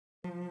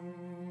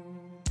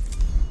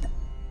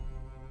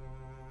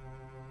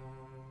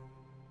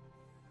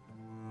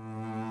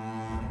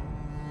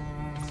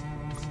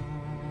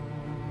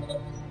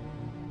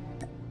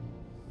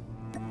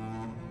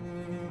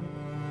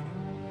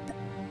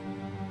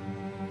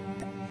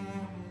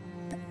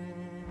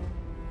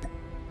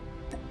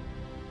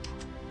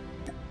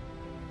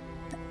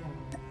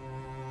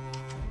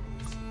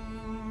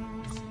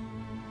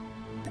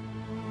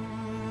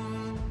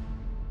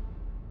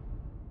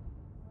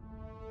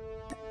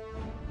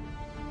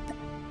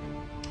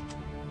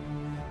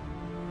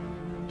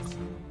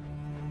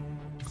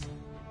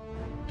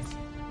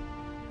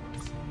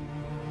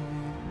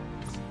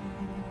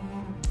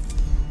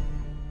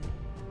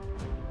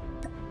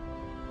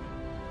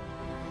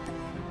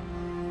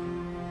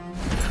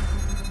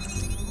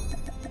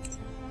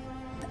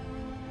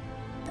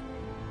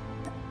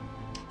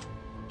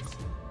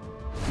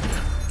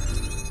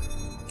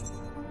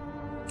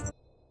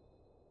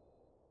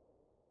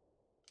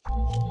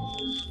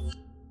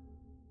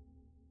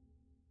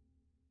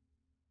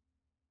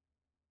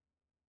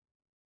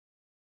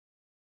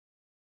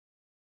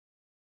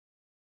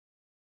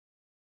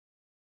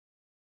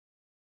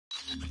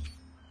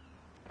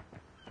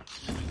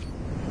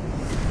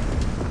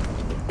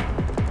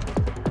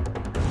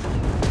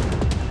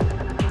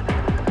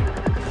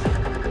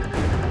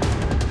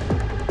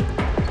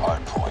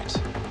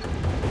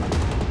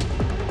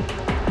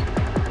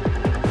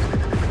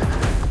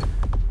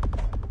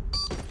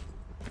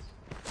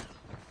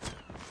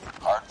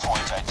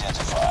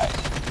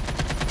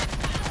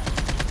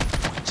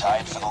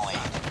tied for the lead.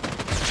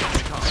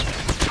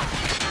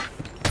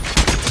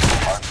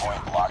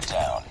 Hardpoint locked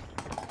down.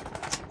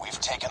 We've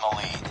taken the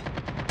lead.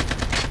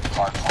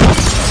 Hardpoint.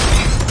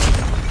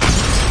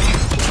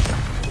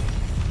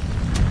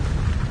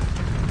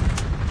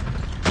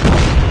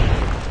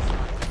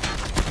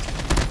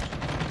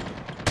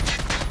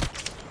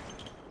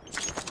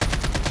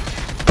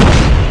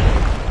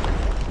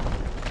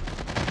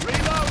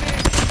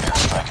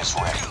 Airstrike is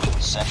ready.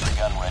 Sentry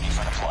gun ready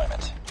for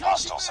deployment.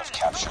 Hostiles have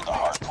captured the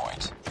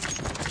hardpoint.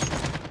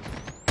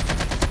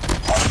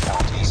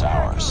 Hardpoint is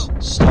ours.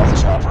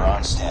 Stealth chopper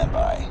on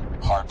standby.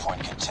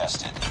 Hardpoint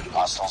contested.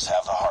 Hostiles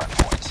have the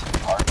hardpoint.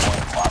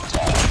 Hardpoint locked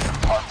down.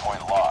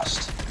 Hardpoint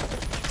lost.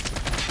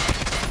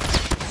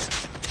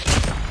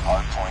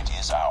 Hardpoint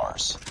is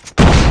ours.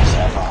 Hostiles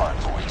have the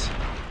hardpoint.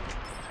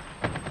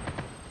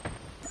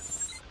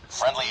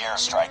 Friendly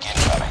airstrike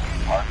incoming.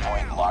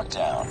 Hardpoint locked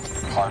down.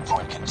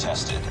 Hardpoint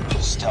contested.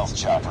 Stealth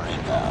chopper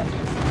inbound.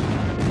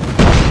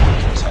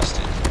 Hardpoint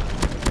contested.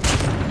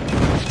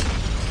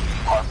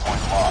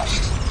 Hardpoint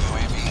lost.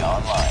 UAV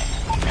online.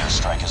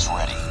 Airstrike is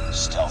ready.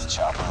 Stealth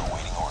chopper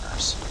awaiting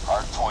orders.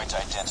 Hardpoint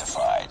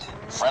identified.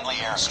 Friendly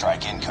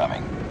airstrike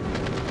incoming.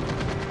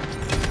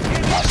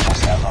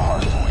 Hostiles have the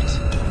hardpoint.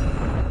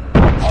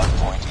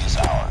 Hardpoint is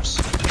ours.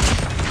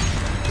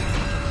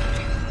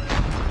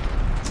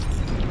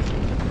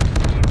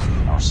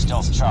 Our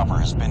stealth chopper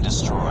has been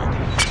destroyed.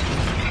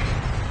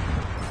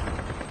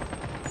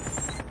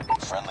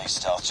 Friendly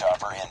stealth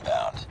chopper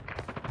inbound.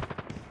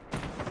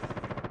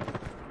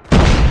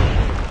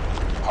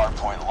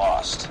 Hardpoint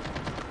lost.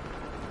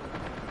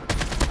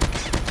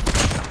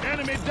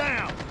 Enemy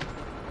down!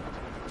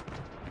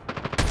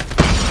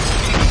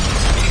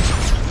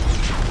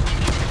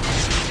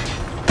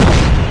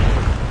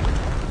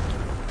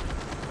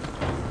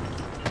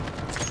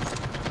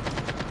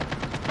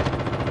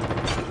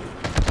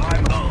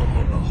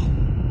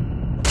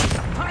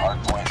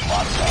 Hardpoint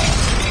locked down.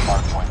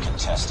 Hardpoint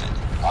contested.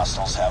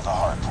 Hostiles have the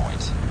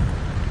hardpoint.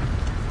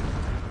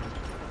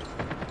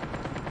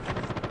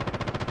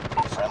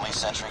 Friendly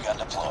sentry gun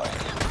deployed.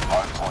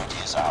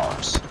 Hardpoint is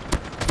ours.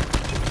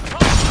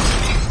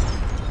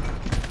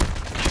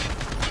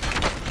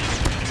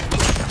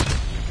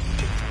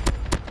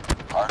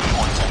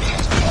 Hardpoint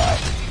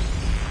identified.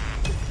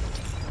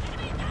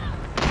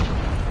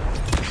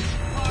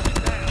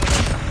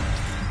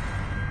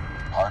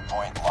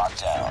 Hardpoint locked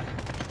down.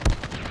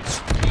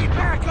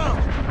 Back up!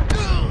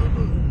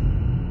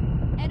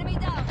 Enemy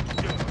down.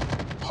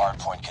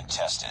 Hardpoint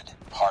contested.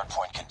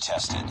 Hardpoint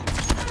contested.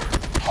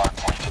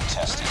 Hardpoint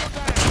contested.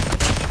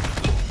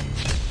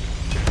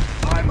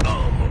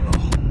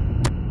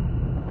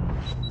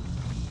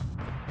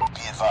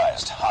 Be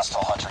advised,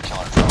 hostile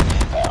hunter-killer drone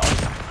inbound.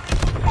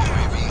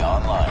 UAV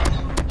online.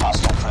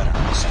 Hostile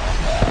predator missile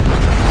inbound.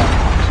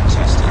 Hardpoint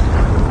contested.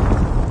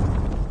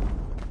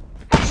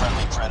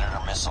 Friendly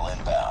predator missile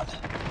inbound.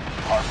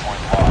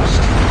 Hardpoint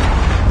lost.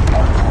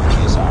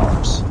 Hardpoint is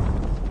ours.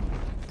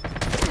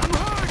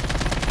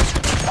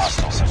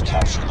 Hostiles have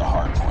captured the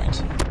hardpoint.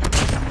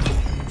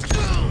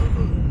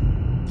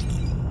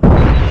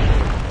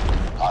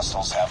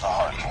 Hostiles have the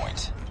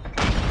hardpoint.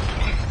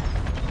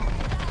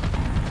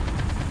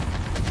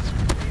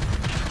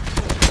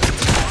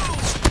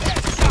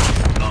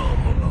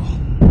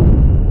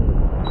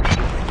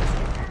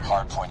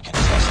 Hardpoint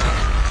contested.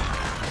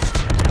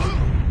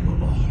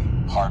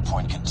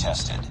 Hardpoint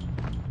contested.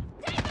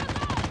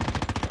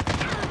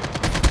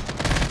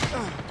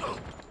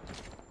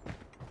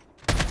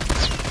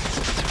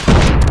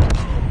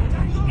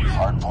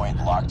 Hardpoint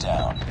locked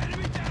down.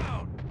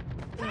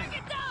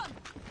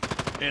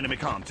 Enemy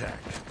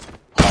contact.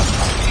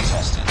 Hardpoint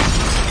contested.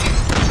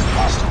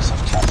 Hostiles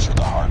have captured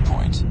the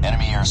hardpoint.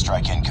 Enemy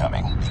airstrike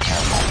incoming. Be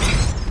careful.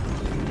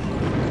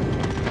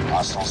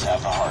 Hostiles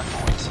have the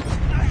hardpoint.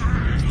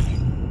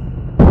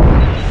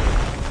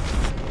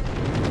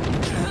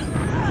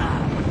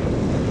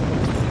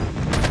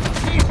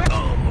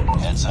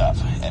 Heads up.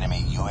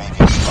 Enemy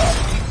UAV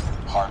spotted.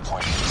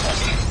 Hardpoint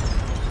contested.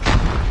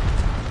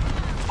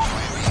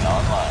 UAV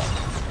online.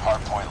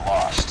 Hardpoint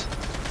lost.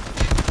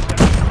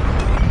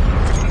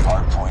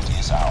 Hardpoint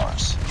is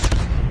ours.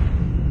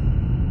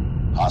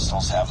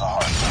 Hostiles have the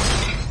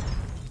hardpoint.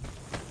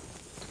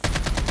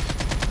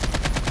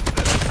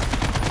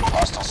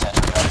 Hostile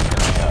sentry gun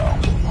area.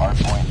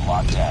 Hardpoint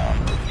locked down.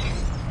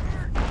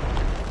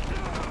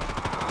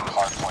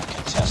 Hardpoint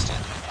contested.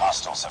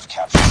 Hostiles have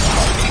captured the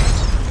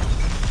hardpoint.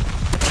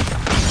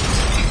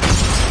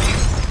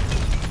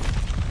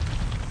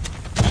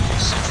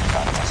 Sentry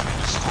gun has been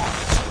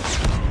destroyed.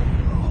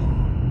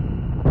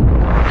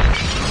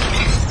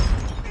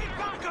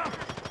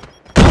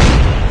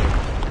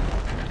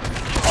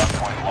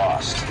 Hardpoint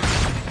lost.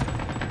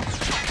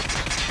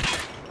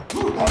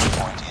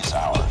 Hardpoint is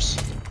ours.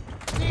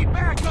 Need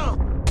backup!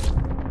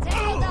 Take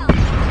him down.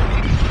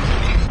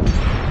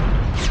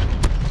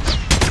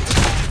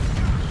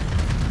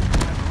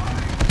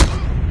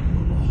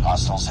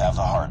 Hostiles have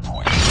the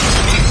hardpoint.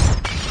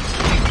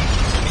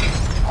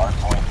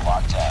 Hardpoint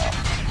locked down.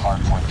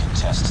 Hardpoint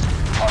contested.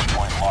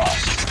 Hardpoint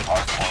lost.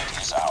 Hardpoint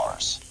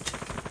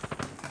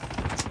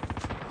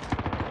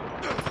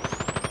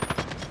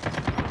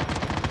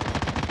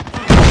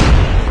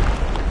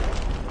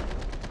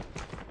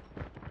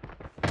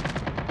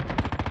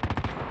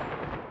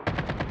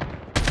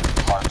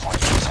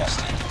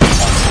contested.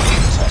 Hardpoint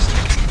contested.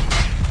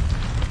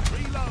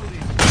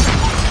 Reloading.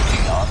 UAV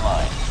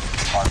online.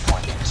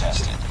 Hardpoint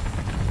contested.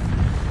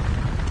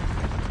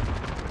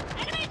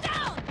 Enemy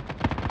down!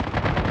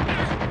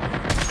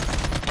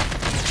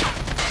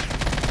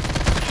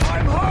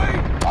 I'm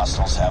hurt!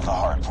 Hostiles have the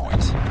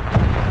hardpoint.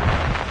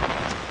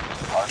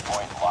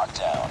 Hardpoint locked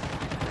down.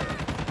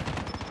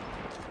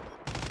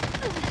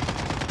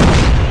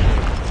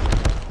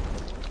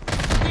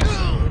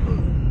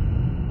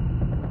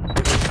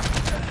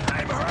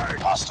 I'm hurt!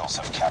 Hostiles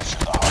have captured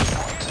the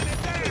hardpoint.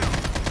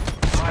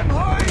 I'm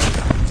hurt!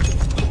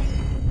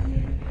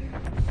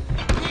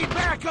 Need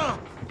backup!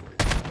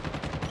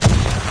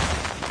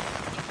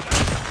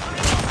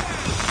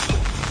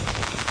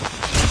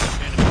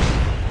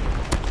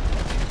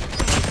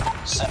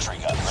 Sentry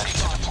gun ready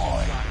to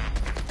deploy.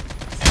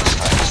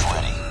 Airstrike is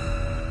ready.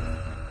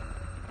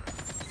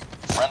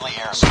 Friendly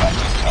airstrike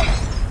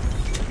incoming.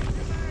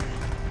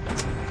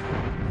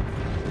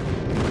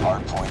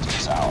 Hardpoint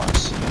is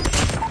ours.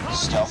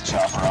 Stealth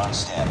chopper on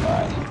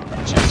standby.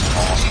 Objective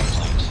almost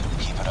complete.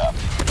 Keep it up.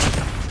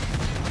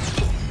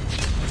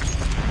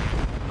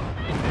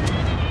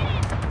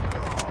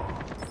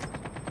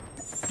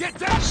 Get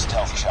down!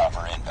 Stealth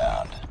chopper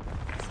inbound.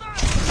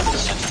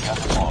 Sentry gun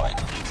deployed.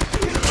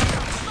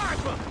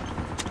 Sniper!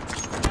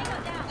 Tango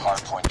down!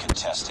 Hardpoint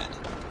contested.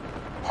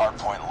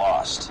 Hardpoint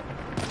lost.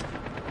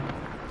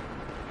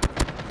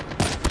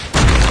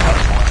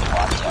 Hardpoint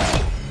locked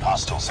down.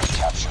 Hostiles have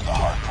captured the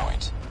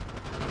hardpoint.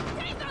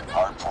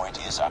 Hardpoint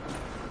is up.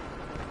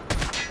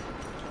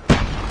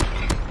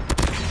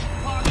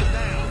 Target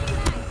down!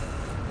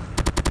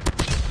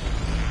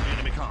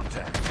 Enemy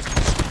contact.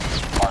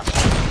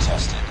 Hardpoint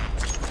contested.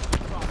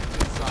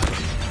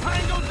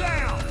 Tango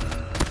down!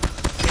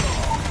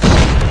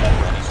 Gun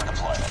ready for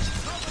deployment.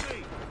 Cover me!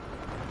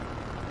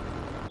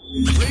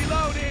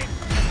 Reloading!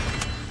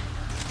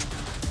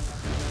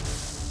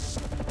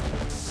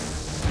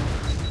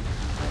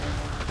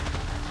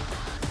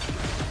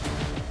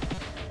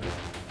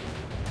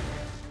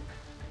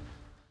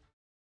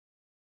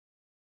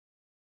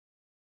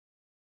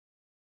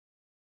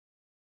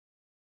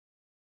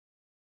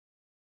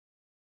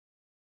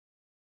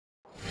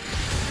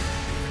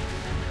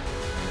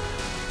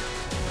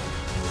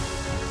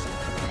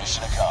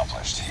 Mission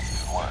accomplished.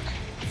 Good work.